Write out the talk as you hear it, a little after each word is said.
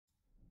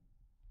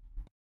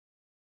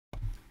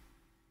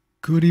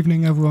Good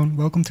evening, everyone.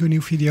 Welcome to a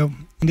new video.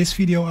 In this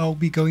video, I'll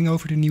be going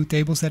over the new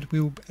tables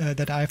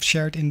that I've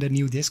shared in the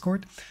new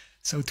Discord.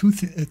 So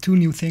two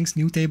new things: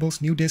 new tables,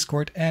 new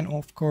Discord, and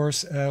of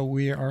course,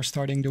 we are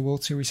starting the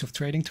World Series of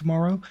Trading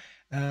tomorrow.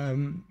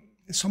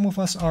 Some of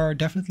us are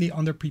definitely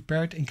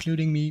underprepared,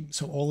 including me.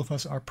 So all of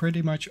us are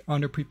pretty much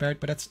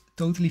underprepared, but that's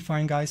totally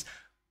fine, guys.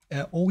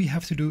 All we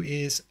have to do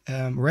is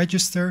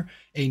register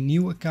a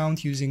new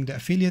account using the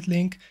affiliate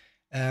link.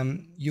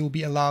 You'll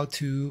be allowed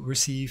to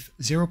receive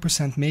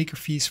 0% maker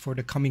fees for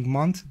the coming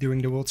month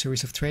during the World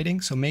Series of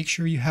Trading. So make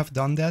sure you have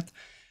done that.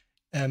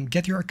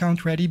 Get your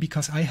account ready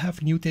because I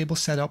have new tables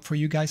set up for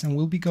you guys, and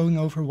we'll be going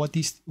over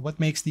what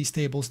makes these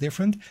tables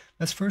different.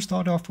 Let's first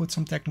start off with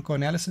some technical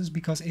analysis,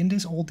 because in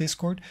this old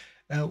Discord,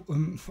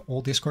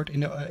 in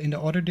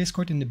the other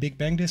Discord, in the Big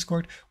Bang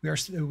Discord,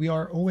 we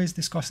are always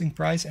discussing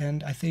price,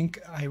 and I think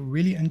I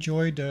really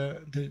enjoy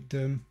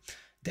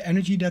the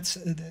energy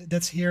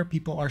that's here.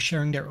 People are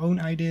sharing their own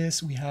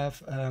ideas. We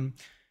have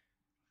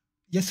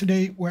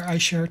yesterday where I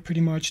shared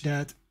pretty much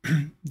that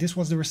this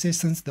was the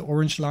resistance, the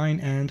orange line,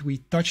 and we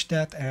touched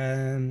that,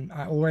 and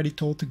I already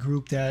told the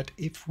group that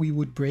if we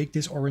would break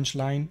this orange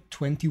line,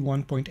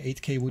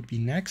 21.8k would be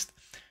next.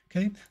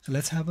 Okay, so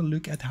let's have a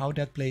look at how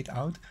that played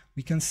out.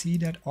 We can see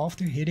that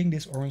after hitting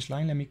this orange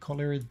line, let me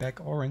color it back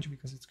orange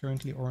because it's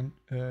currently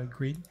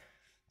green.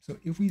 So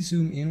if we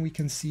zoom in, we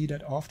can see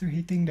that after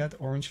hitting that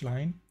orange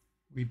line,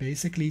 we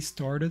basically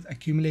started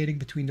accumulating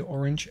between the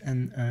orange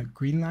and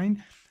green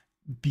line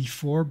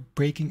before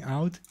breaking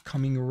out,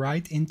 coming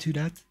right into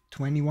that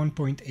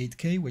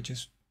 21.8k, which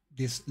is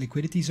this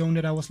liquidity zone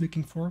that I was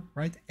looking for,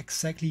 right?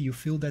 Exactly, you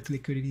fill that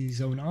liquidity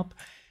zone up,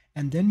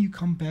 and then you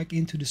come back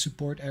into the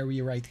support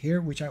area right here,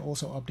 which I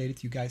also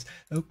updated you guys.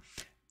 So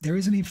there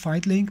is an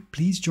invite link.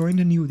 Please join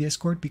the new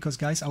Discord because,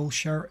 guys, I will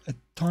share a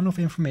ton of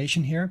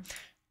information here,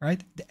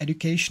 right? The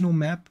educational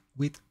map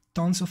with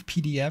tons of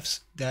PDFs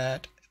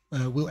that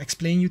will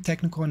explain you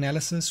technical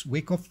analysis,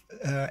 Wyckoff,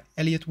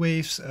 Elliott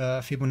waves,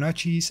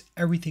 Fibonacci's,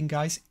 everything,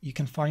 guys. You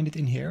can find it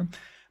in here,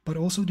 but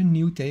also the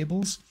new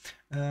tables.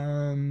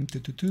 Let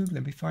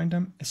me find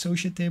them.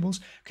 Associate tables.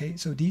 Okay,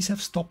 so these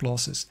have stop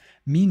losses,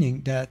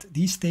 meaning that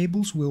these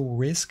tables will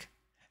risk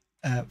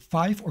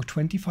 $5 or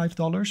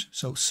 $25.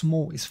 So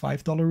small is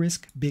 $5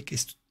 risk, big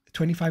is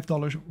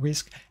 $25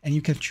 risk, and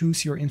you can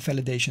choose your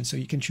invalidation. So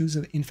you can choose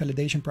an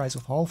invalidation price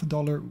of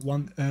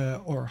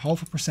 $0.50, or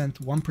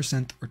 0.5%,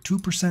 1%, or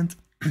 2%,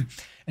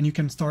 and you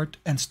can start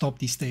and stop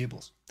these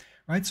tables,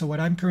 right? So what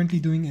I'm currently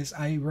doing is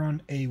I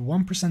run a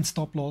 1%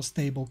 stop loss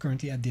table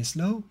currently at this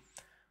low,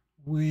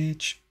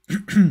 which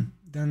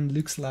then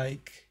looks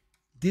like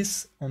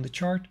this on the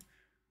chart,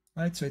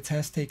 right? So it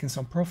has taken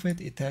some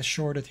profit, it has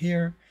shorted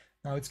here,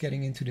 now it's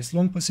getting into this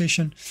long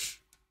position.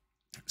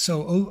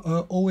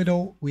 So all in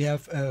all, we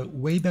have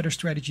way better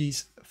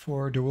strategies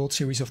for the World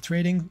Series of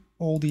Trading.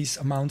 All these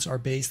amounts are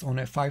based on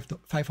a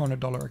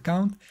 $500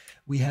 account.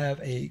 We have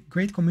a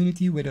great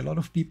community with a lot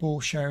of people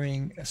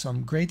sharing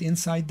some great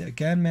insight. The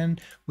Ganman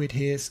with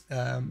his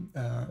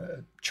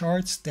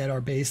charts that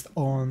are based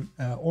on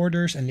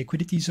orders and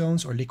liquidity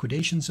zones or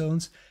liquidation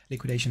zones,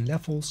 liquidation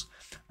levels,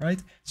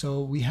 right?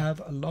 So we have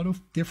a lot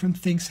of different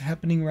things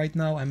happening right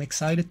now. I'm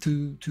excited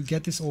to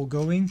get this all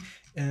going.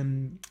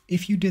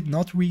 If you did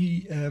not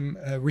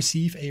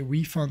receive a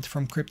refund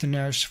from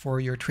Cryptonaires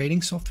for your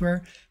trading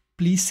software,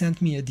 please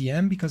send me a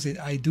DM, because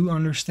I do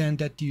understand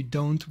that you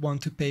don't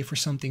want to pay for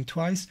something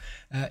twice.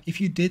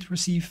 If you did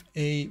receive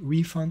a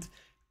refund,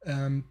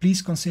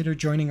 please consider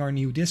joining our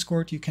new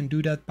Discord. You can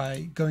do that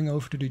by going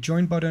over to the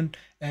join button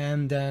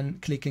and then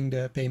clicking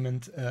the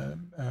payment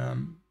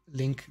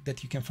link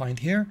that you can find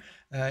here.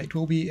 It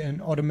will be an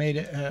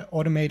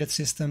automated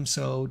system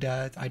so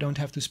that I don't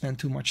have to spend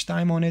too much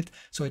time on it.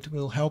 So it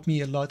will help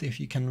me a lot if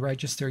you can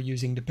register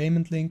using the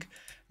payment link.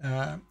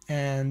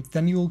 And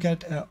then you will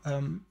get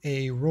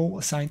a role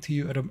assigned to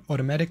you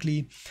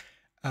automatically.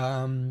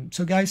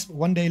 So guys,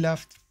 one day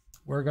left.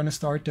 We're going to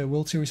start the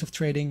World Series of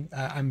Trading.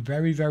 I'm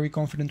very, very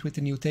confident with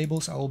the new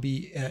tables. I will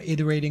be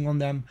iterating on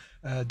them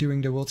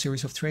during the World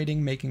Series of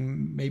Trading,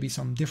 making maybe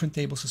some different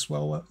tables as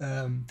well.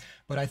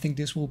 But I think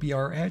this will be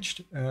our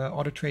edge.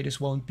 Other traders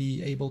won't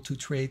be able to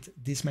trade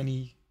this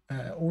many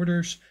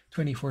orders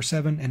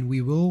 24/7, and we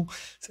will.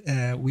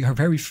 We are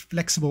very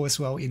flexible as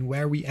well in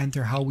where we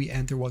enter, how we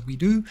enter, what we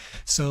do.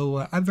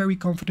 So I'm very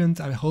confident.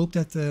 I hope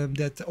that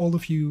that all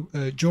of you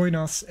join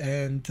us,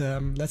 and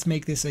let's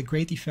make this a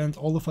great event.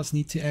 All of us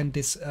need to end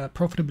this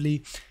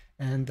profitably,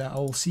 and I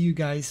will see you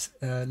guys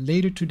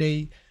later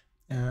today.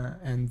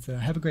 And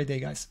have a great day,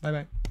 guys. Bye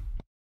bye.